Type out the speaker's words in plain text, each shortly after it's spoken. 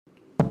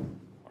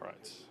All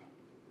right.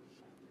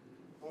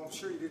 Well, I'm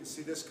sure you didn't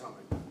see this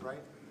coming, right?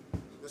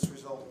 This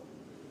result.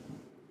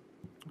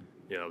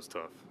 Yeah, that was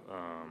tough.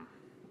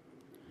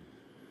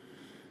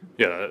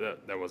 Yeah,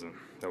 that wasn't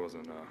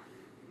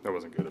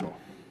good at all.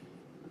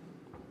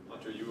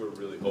 Hunter, you were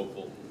really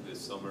hopeful this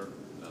summer,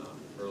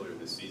 earlier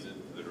this season,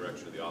 for the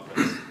direction of the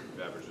offense.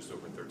 You've averaged just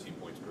over 13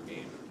 points per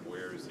game.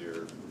 Where is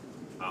your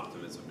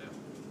optimism now?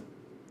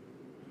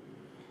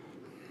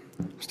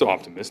 I'm still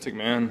optimistic,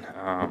 man.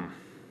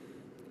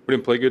 We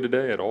didn't play good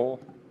today at all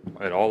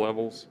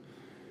levels,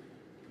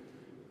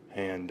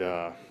 and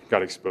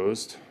got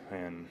exposed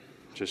and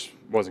just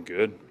wasn't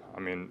good. I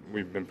mean,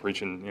 we've been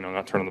preaching,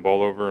 not turning the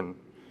ball over, and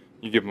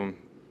you give them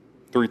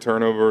 3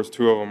 turnovers,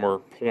 2 of them were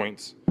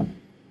points.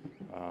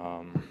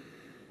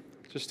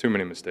 Just too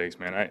many mistakes,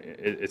 man.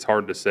 It's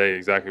hard to say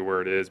exactly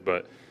where it is,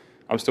 but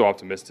I'm still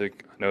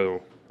optimistic.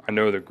 I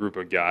know the group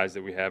of guys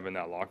that we have in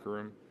that locker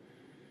room.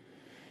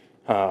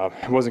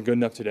 It wasn't good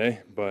enough today,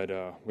 but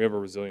we have a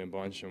resilient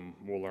bunch, and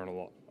we'll learn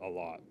a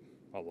lot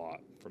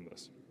from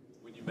this.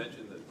 When you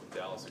mentioned that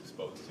Dallas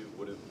exposed you,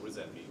 what does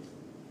that mean?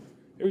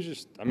 It was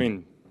just,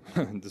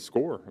 the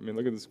score.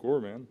 Look at the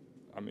score, man.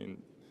 I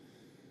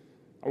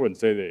wouldn't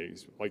say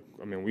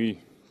we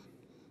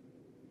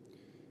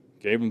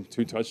gave them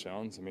 2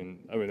 touchdowns.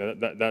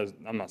 That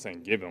I'm not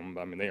saying give them,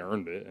 but they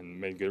earned it and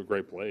made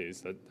great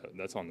plays.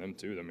 That's on them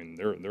too.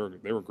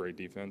 They were great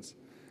defense.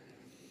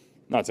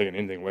 Not taking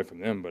anything away from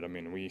them, but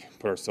we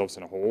put ourselves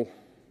in a hole,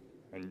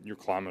 and you're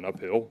climbing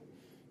uphill,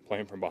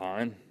 playing from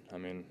behind.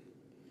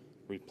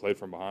 We played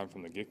from behind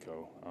from the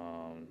get-go,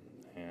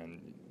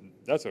 and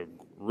that's a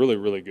really,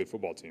 really good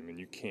football team, and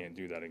you can't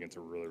do that against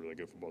a really, really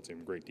good football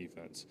team. Great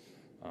defense,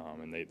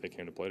 and they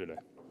came to play today.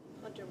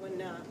 Hunter, when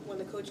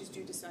the coaches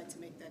do decide to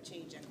make that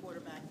change at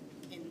quarterback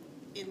in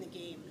the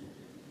game,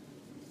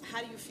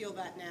 how do you feel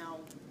that now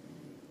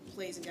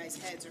plays in guys'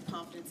 heads, or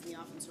confidence in the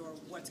offense, or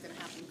what's going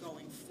to happen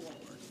going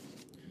forward?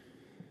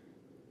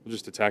 We'll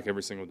just attack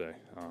every single day.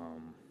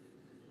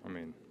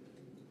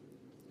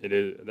 It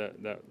is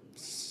that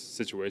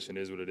situation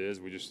is what it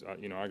is. We just, I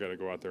got to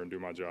go out there and do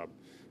my job.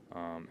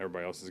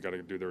 Everybody else has got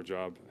to do their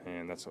job,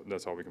 and that's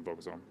all we can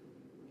focus on.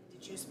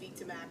 Did you speak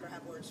to Mac or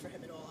have words for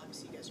him at all?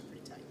 Obviously, you guys are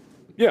pretty tight.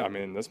 Yeah,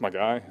 that's my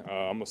guy.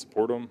 I'm gonna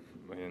support him,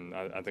 and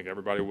I think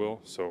everybody will.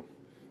 So,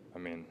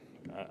 none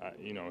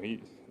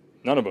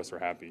of us are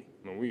happy.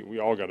 We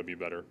all got to be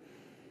better.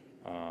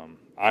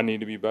 I need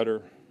to be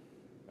better.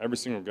 Every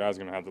single guy's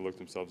gonna have to look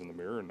themselves in the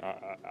mirror, and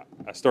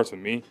it starts with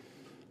me.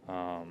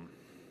 I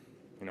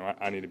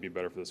need to be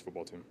better for this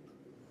football team.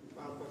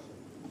 Final question.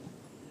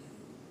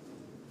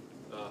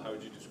 How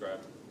would you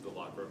describe the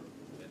locker room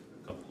in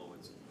a couple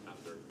moments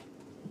after you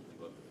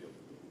left the field?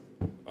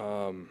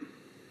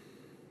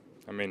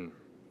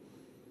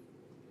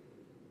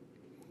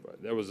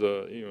 That was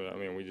that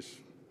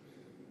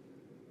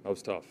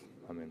was tough.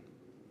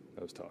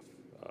 That was tough.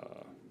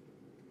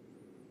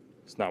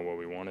 It's not what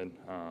we wanted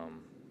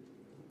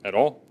at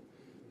all,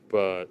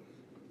 but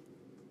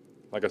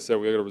like I said,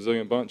 we got a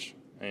resilient bunch,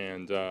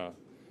 and we're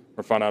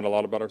finding out a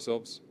lot about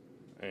ourselves,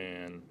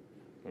 and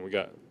we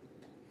got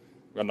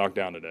knocked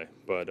down today,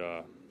 but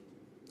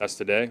that's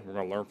today. We're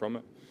going to learn from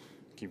it,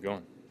 keep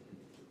going.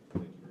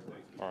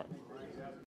 All right.